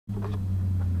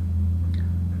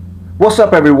What's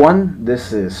up, everyone?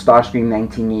 This is Starscream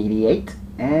 1988,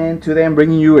 and today I'm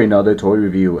bringing you another toy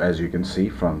review, as you can see,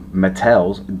 from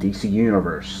Mattel's DC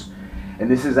Universe. And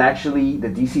this is actually the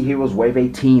DC Heroes Wave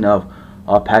 18 of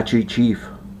Apache Chief,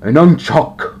 an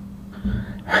nunchuck.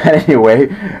 Anyway,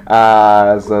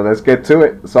 so let's get to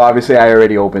it. So obviously I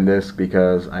already opened this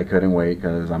because I couldn't wait,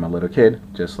 because I'm a little kid,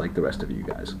 just like the rest of you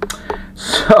guys.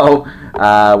 So,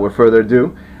 with further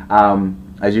ado,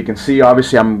 as you can see,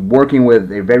 obviously I'm working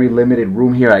with a very limited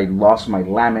room here. I lost my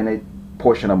laminate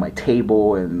portion of my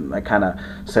table, and I kind of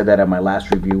said that in my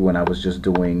last review when I was just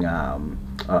doing a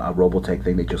Robotech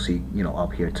thing that you'll see,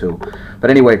 up here too. But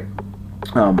anyway,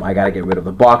 I gotta get rid of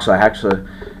the box, so I actually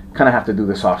kind of have to do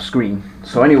this off screen.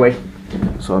 So anyway,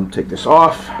 so I'm gonna take this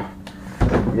off.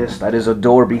 Yes, that is a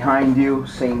door behind you,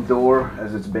 same door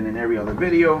as it's been in every other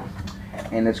video.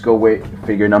 And let's go with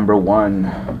figure number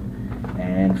one.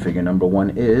 And figure number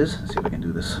one is, let's see if I can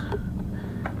do this.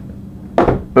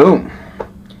 Boom.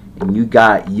 And you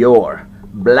got your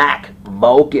Black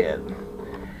Vulcan.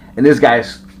 And this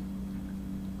guy's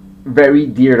very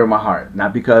dear to my heart.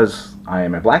 Not because I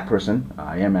am a black person.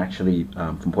 I am actually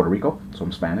from Puerto Rico, so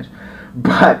I'm Spanish.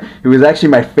 But he was actually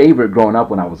my favorite growing up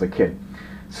when I was a kid.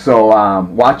 So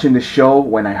watching the show,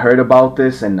 when I heard about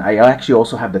this, and I actually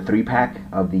also have the 3-pack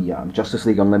of the Justice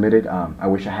League Unlimited. I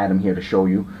wish I had him here to show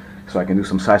you, so I can do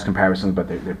some size comparisons, but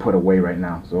they're put away right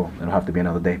now, so it'll have to be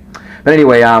another day. But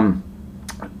anyway,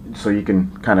 so you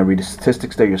can kind of read the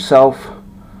statistics there yourself.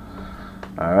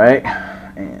 All right,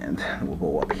 and we'll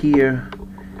go up here.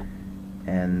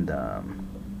 And a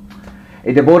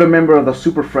devoted member of the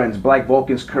Super Friends, Black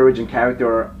Vulcan's courage and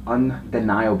character are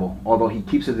undeniable. Although he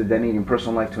keeps his identity and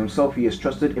personal life to himself, he is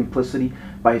trusted implicitly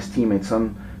by his teammates.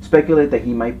 Some speculate that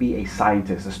he might be a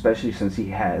scientist, especially since he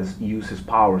has used his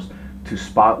powers to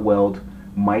spot weld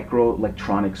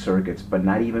microelectronic circuits, but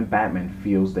not even Batman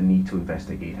feels the need to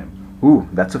investigate him. Ooh,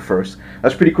 that's a first.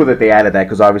 That's pretty cool that they added that,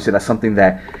 because obviously that's something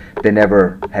that they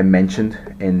never had mentioned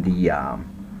in the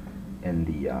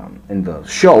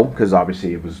show, because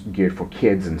obviously it was geared for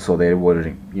kids, and so they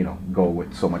wouldn't go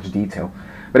with so much detail.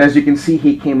 But as you can see,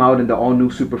 he came out in the all-new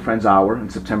Super Friends Hour in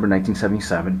September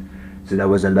 1977, so that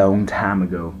was a long time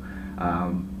ago.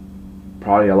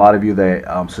 Probably a lot of you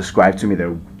that subscribe to me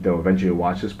they'll eventually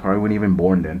watch this probably weren't even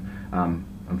born then.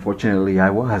 Unfortunately, I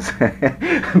was.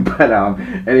 But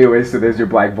anyway, so there's your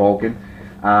Black Vulcan.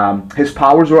 His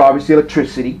powers were obviously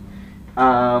electricity.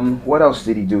 What else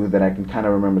did he do that I can kind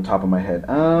of remember top of my head?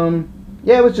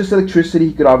 Yeah, it was just electricity.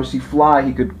 He could obviously fly.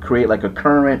 He could create like a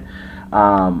current.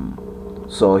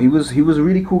 So he was a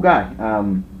really cool guy.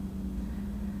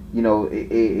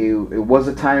 It was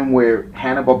a time where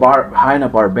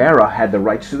Hanna-Barbera had the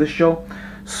rights to the show.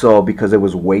 So because there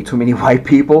was way too many white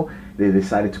people, they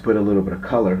decided to put a little bit of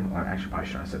color. Or actually, probably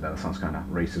shouldn't have said that. That sounds kind of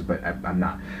racist, but I'm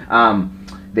not.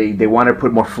 They wanted to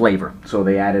put more flavor. So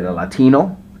they added a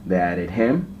Latino. They added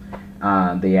him.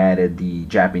 They added the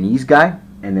Japanese guy.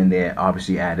 And then they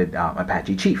obviously added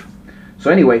Apache Chief.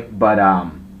 So anyway, but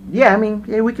yeah, I mean,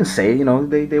 yeah, we can say,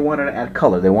 they wanted to add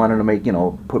color. They wanted to make,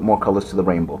 put more colors to the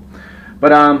rainbow.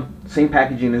 But same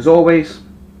packaging as always.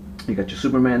 You got your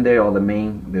Superman there, all the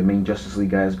main Justice League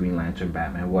guys, Green Lantern,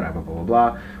 Batman, whatever, blah, blah,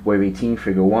 blah. Wave 18,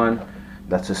 figure 1.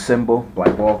 That's a symbol,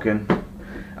 Black Vulcan.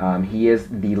 He is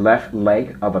the left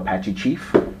leg of Apache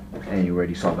Chief. And you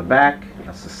already saw the back.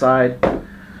 That's the side.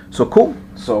 So cool.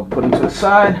 So put him to the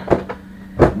side.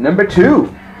 Number 2.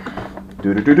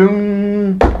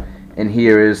 Doo-doo-doo-doo. And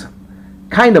here is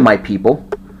kind of my people.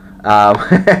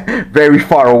 Very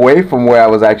far away from where I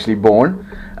was actually born.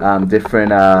 Different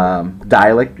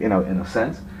dialect, in a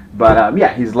sense. But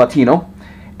yeah, he's Latino.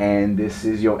 And this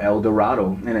is your El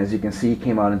Dorado. And as you can see, he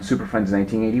came out in Super Friends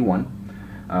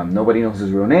 1981. Nobody knows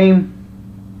his real name.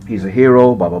 He's a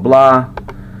hero, blah, blah, blah.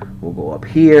 We'll go up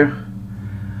here.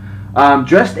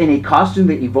 Dressed in a costume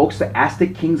that evokes the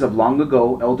Aztec kings of long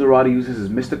ago, El Dorado uses his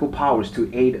mystical powers to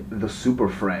aid the Super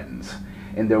Friends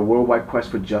in their worldwide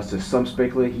quest for justice. Some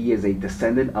speculate he is a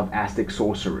descendant of Aztec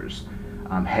sorcerers,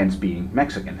 hence being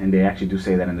Mexican, and they actually do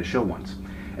say that in the show once.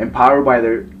 Empowered by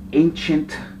their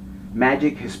ancient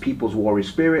magic, his people's warrior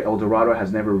spirit, El Dorado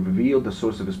has never revealed the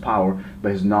source of his power,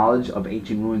 but his knowledge of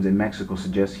ancient ruins in Mexico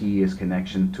suggests he is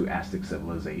connection to Aztec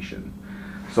civilization.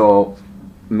 So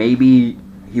maybe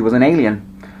he was an alien,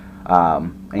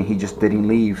 and he just didn't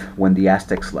leave when the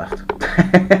Aztecs left.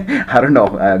 I don't know.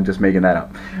 I'm just making that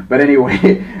up. But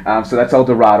anyway, so that's El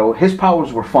Dorado. His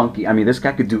powers were funky. I mean, this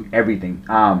guy could do everything.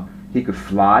 He could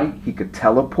fly. He could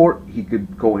teleport. He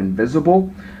could go invisible.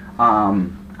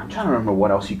 I'm trying to remember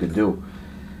what else he could do.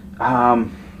 I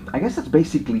guess that's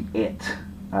basically it.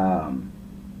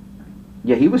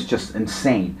 yeah, he was just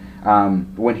insane.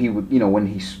 When he would, when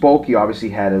he spoke, he obviously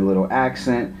had a little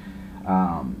accent.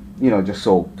 Just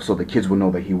so the kids would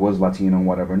know that he was Latino and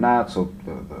whatever not, so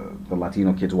the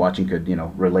Latino kids watching could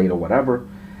relate or whatever.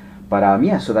 But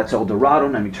yeah, so that's El Dorado.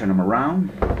 Let me turn him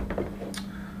around.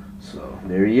 So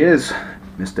there he is,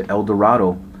 Mr. El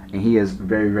Dorado, and he is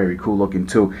very, very cool looking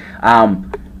too.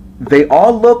 They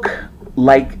all look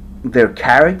like their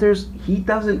characters. He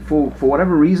doesn't, for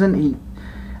whatever reason. He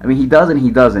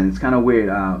doesn't. It's kind of weird.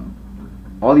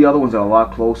 All the other ones are a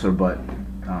lot closer, but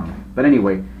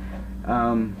anyway.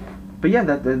 But yeah,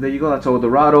 there you go. That's El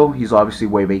Dorado. He's obviously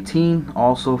wave 18.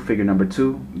 Also, figure number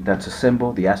 2. That's a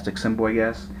symbol, the Aztec symbol, I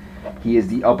guess. He is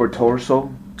the upper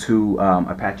torso to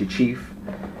Apache Chief,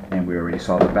 and we already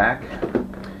saw the back.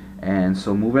 And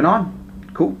so moving on.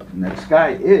 Cool. Next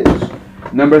guy is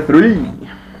number 3.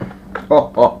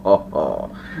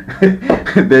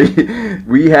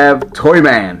 We have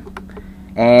Toyman.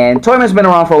 And Toyman's been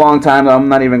around for a long time. I'm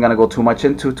not even going to go too much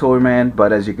into Toyman,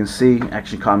 but as you can see,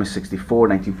 Action Comics 64,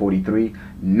 1943.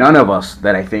 None of us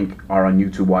that I think are on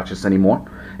YouTube watch this anymore.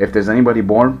 If there's anybody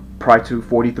born prior to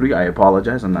 43, I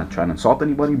apologize. I'm not trying to insult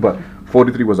anybody, but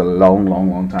 43 was a long,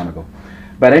 long, long time ago.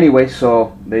 But anyway,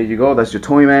 so there you go. That's your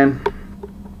Toyman.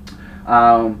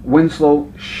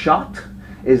 Winslow Schott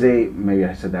is a, maybe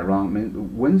I said that wrong.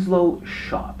 Winslow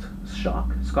Scott,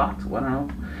 I don't know,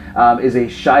 is a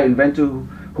shy inventor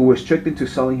who was tricked into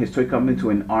selling his toy company to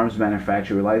an arms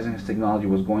manufacturer. Realizing his technology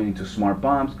was going into smart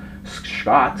bombs,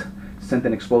 Scott sent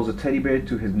an explosive teddy bear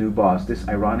to his new boss. This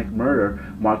ironic murder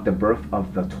marked the birth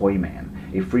of the Toyman.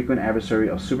 A frequent adversary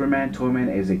of Superman, Toyman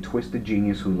is a twisted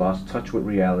genius who lost touch with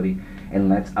reality and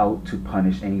lets out to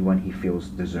punish anyone he feels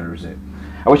deserves it.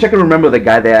 I wish I could remember the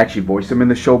guy that actually voiced him in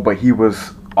the show, but he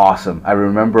was awesome. I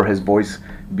remember his voice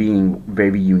being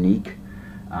very unique.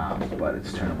 But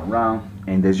let's turn him around,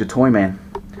 and there's your Toyman.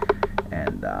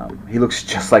 And he looks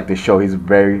just like the show. He's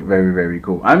very, very, very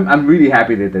cool. I'm really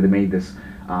happy that they made this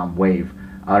wave.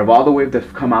 Out of all the waves that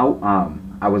have come out,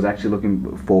 I was actually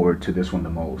looking forward to this one the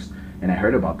most. And I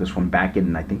heard about this one back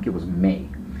in, I think it was May.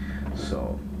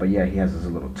 So, but yeah, he has his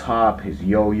little top, his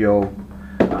yo-yo.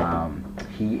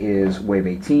 He is wave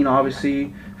 18,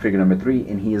 obviously, figure number 3,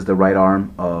 and he is the right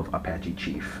arm of Apache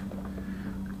Chief.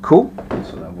 Cool.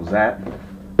 So that was that.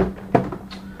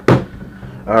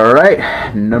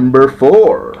 Alright, number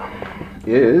 4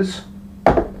 is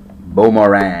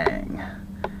Boomerang.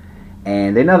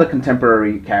 And another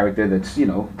contemporary character that's, it's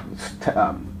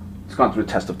gone through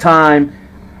the test of time.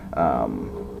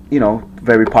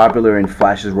 Very popular in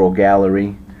Flash's Rogue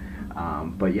Gallery.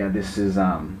 But yeah, this is,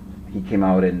 he came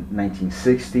out in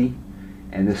 1960.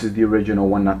 And this is the original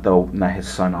one, not his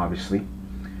son, obviously.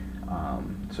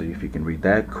 So if you can read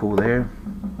that, cool there.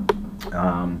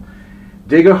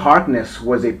 Digger Harkness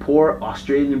was a poor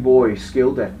Australian boy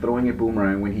skilled at throwing a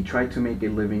boomerang. When he tried to make a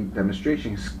living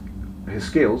demonstrating his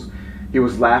skills, he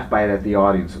was laughed by the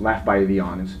audience.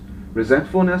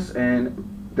 Resentfulness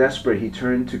and desperate, he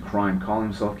turned to crime, calling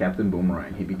himself Captain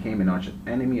Boomerang. He became an arch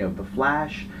enemy of the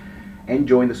Flash and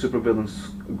joined the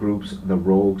supervillains groups, the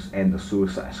Rogues and the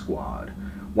Suicide Squad.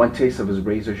 One taste of his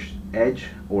razor edge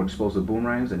or explosive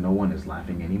boomerangs and no one is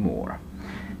laughing anymore.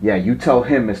 Yeah, you tell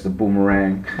him, Mr.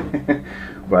 Boomerang.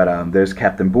 But there's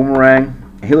Captain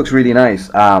Boomerang. He looks really nice.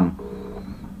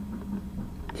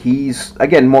 He's,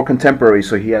 again, more contemporary,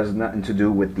 so he has nothing to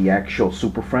do with the actual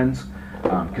Super Friends,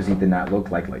 because he did not look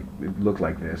like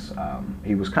this.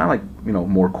 He was kind of like,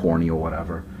 more corny or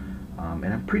whatever. And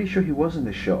I'm pretty sure he was in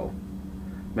the show.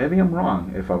 Maybe I'm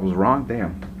wrong. If I was wrong,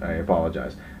 damn, I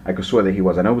apologize. I could swear that he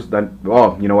was. I know it was done.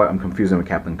 Oh, you know what? I'm confusing with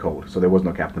Captain Cold. So there was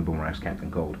no Captain Boomerang, it's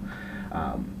Captain Cold.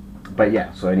 But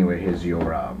yeah, so anyway, here's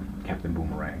your Captain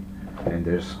Boomerang. And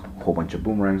there's a whole bunch of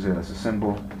boomerangs there. That's a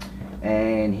symbol.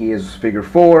 And he is figure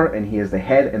 4, and he is the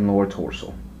head and lower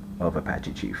torso of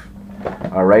Apache Chief.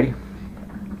 Alrighty.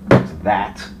 That's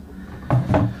that.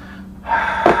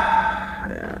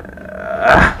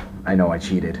 I know I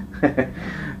cheated.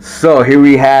 So here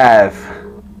we have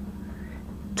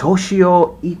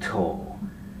Toshio Ito.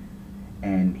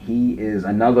 And he is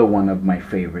another one of my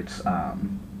favorites. I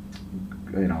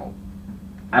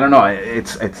don't know.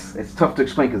 It's tough to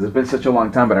explain because it's been such a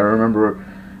long time. But I remember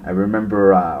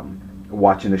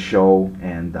watching the show,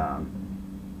 and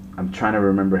I'm trying to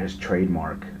remember his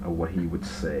trademark of what he would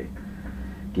say.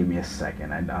 Give me a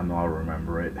second. I know I'll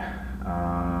remember it.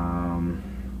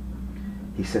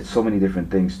 He said so many different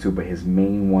things too, but his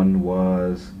main one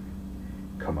was,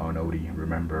 "Come on, Odie,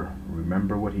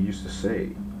 remember what he used to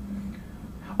say."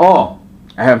 Oh,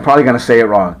 I'm probably gonna say it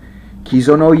wrong.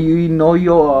 Kizo no yu no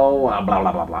yo blah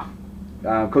blah blah blah.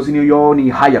 Kozi no yo ni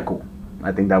hayaku.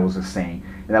 I think that was his saying.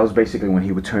 And that was basically when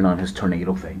he would turn on his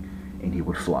tornado thing and he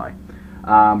would fly.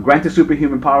 Granted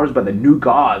superhuman powers by the new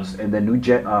gods and the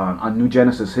on New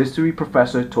Genesis history,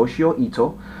 Professor Toshio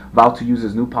Ito vowed to use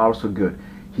his new powers for good.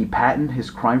 He patented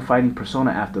his crime-fighting persona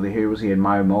after the heroes he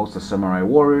admired most, the samurai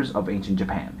warriors of ancient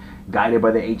Japan. Guided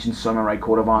by the ancient samurai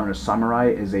code of honor, samurai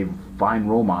is a fine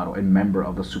role model and member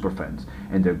of the Super Friends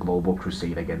in their global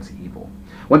crusade against evil.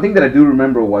 One thing that I do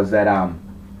remember was that,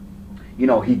 you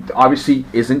know, he obviously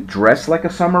isn't dressed like a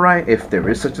samurai, if there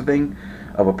is such a thing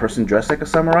of a person dressed like a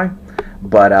samurai.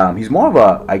 But he's more of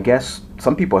a, I guess,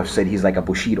 some people have said he's like a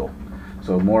Bushido.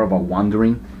 So more of a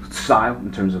wandering style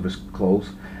in terms of his clothes.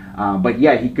 But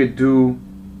yeah, he could do,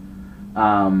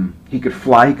 he could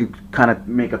fly, he could kind of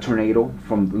make a tornado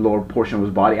from the lower portion of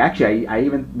his body. Actually, I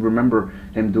even remember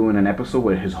him doing an episode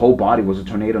where his whole body was a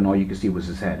tornado and all you could see was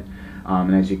his head.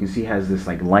 And as you can see, he has this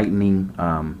like lightning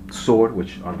sword,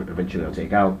 which eventually I'll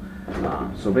take out.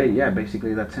 So yeah,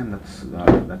 basically that's him.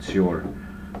 That's your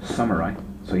samurai.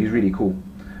 So he's really cool.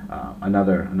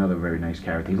 Another very nice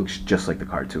character. He looks just like the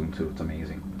cartoon too. It's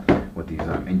amazing what these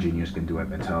engineers can do at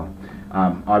Mattel.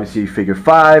 Obviously figure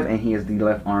 5, and he is the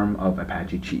left arm of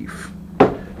Apache Chief.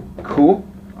 Cool.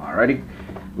 Alrighty.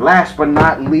 Last but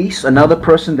not least, another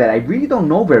person that I really don't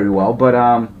know very well,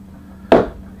 but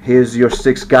here's your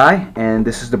 6th guy, and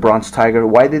this is the Bronze Tiger.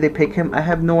 Why did they pick him? I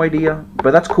have no idea,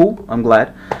 but that's cool. I'm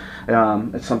glad.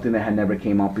 It's something that had never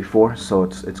came out before, so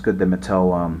it's good that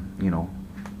Mattel, you know,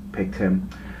 picked him.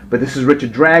 But this is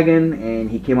Richard Dragon, and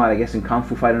he came out, I guess, in Kung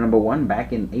Fu Fighter #1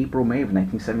 back in April, May of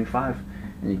 1975.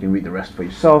 And you can read the rest for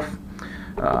yourself.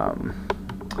 And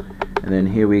then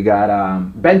here we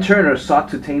got Ben Turner sought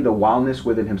to tame the wildness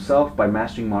within himself by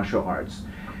mastering martial arts.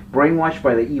 Brainwashed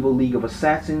by the evil League of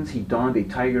Assassins, he donned a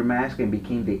tiger mask and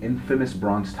became the infamous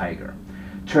Bronze Tiger.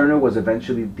 Turner was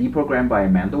eventually deprogrammed by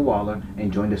Amanda Waller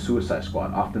and joined the Suicide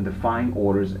Squad, often defying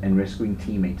orders and rescuing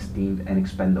teammates deemed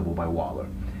expendable by Waller.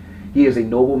 He is a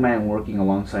noble man working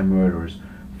alongside murderers,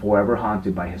 forever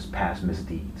haunted by his past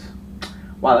misdeeds.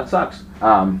 Wow, that sucks.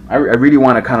 I really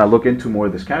want to kind of look into more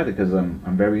of this character because I'm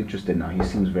very interested now. He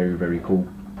seems very, very cool.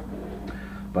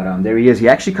 But there he is. He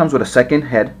actually comes with a second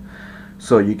head,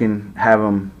 so you can have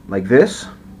him like this,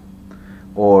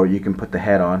 or you can put the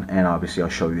head on, and obviously I'll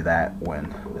show you that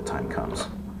when the time comes.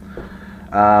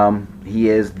 He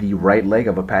is the right leg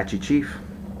of Apache Chief,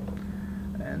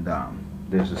 and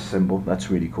there's a symbol. That's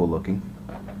really cool looking.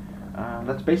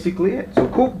 That's basically it. So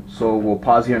cool. So we'll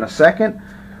pause here in a second,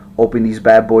 open these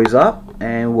bad boys up,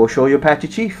 and we'll show you Apache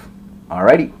Chief.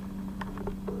 Alrighty.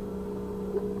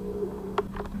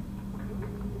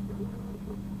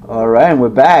 Alright, and we're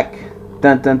back.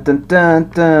 Dun dun dun dun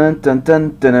dun dun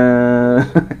dun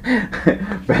dun.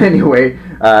 But anyway,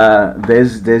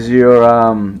 there's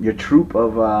your troop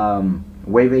of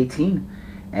Wave 18,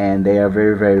 and they are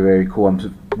very, very, very cool.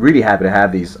 I'm really happy to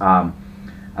have these.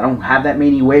 I don't have that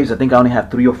many waves. I think I only have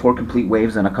 3 or 4 complete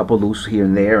waves and a couple loose here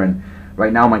and there. And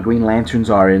right now my Green Lanterns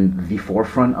are in the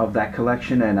forefront of that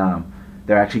collection, and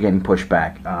they're actually getting pushed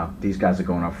back. These guys are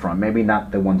going up front. Maybe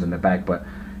not the ones in the back, but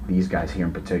these guys here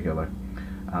in particular.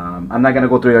 I'm not going to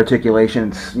go through the articulation.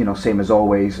 It's, you know, same as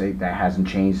always. That hasn't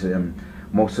changed.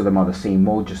 Most of them are the same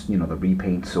mode, just, you know, the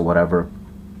repaints or whatever.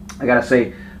 I got to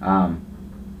say,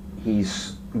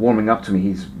 he's warming up to me.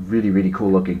 He's really, really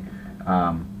cool looking.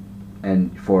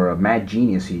 And for a mad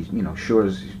genius, he, you know, sure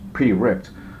is pretty ripped.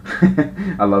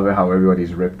 I love it how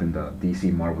everybody's ripped in the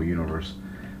DC Marvel universe.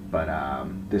 But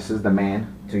this is the man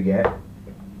to get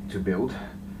to build.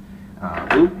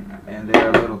 Oop, and they're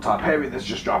a little top heavy. Let's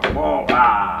just drop them all.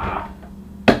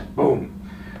 Boom.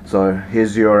 So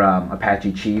here's your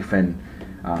Apache Chief, and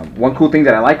one cool thing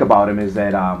that I like about him is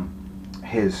that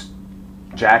his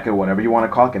jacket, whatever you want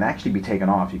to call it, can actually be taken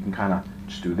off. You can kind of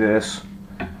just do this,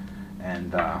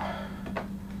 and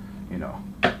you know,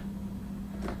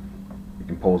 you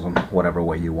can pose him whatever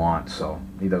way you want, so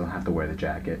he doesn't have to wear the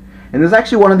jacket. And there's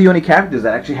actually one of the only characters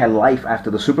that actually had life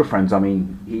after the Super Friends. I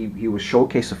mean, he was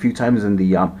showcased a few times in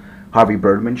the Harvey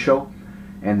Birdman show,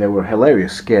 and there were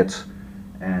hilarious skits.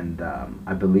 And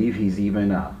I believe he's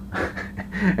even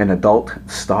an adult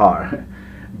star.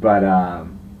 But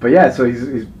yeah, so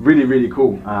he's really, really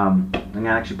cool. I'm gonna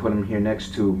actually put him here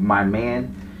next to my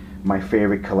man, my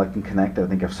favorite collecting connector. I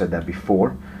think I've said that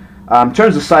before. In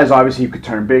terms of size, obviously he could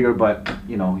turn bigger, but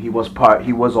you know, he was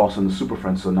also in the Super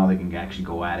Friends, so now they can actually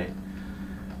go at it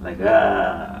like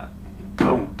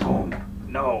boom, boom,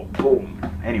 no, boom.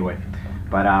 Anyway,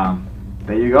 but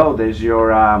there you go. There's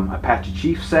your Apache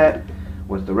Chief set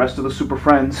with the rest of the Super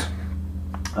Friends.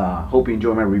 Hope you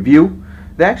enjoy my review.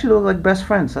 They actually look like best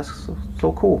friends. That's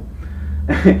so cool.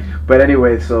 But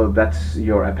anyway, so that's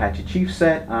your Apache Chief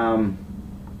set.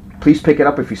 Please pick it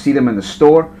up if you see them in the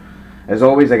store. As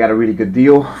always, I got a really good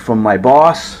deal from my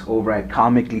boss over at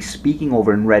Comically Speaking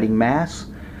over in Reading, Mass.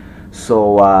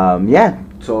 So yeah,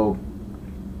 so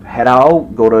head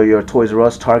out, go to your Toys R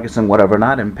Us, Targets, and whatever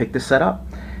not, and pick this set up.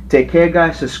 Take care,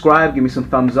 guys. Subscribe, give me some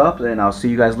thumbs up, and I'll see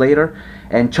you guys later.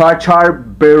 And Char Char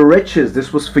Beriches,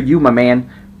 this was for you, my man.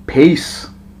 Peace.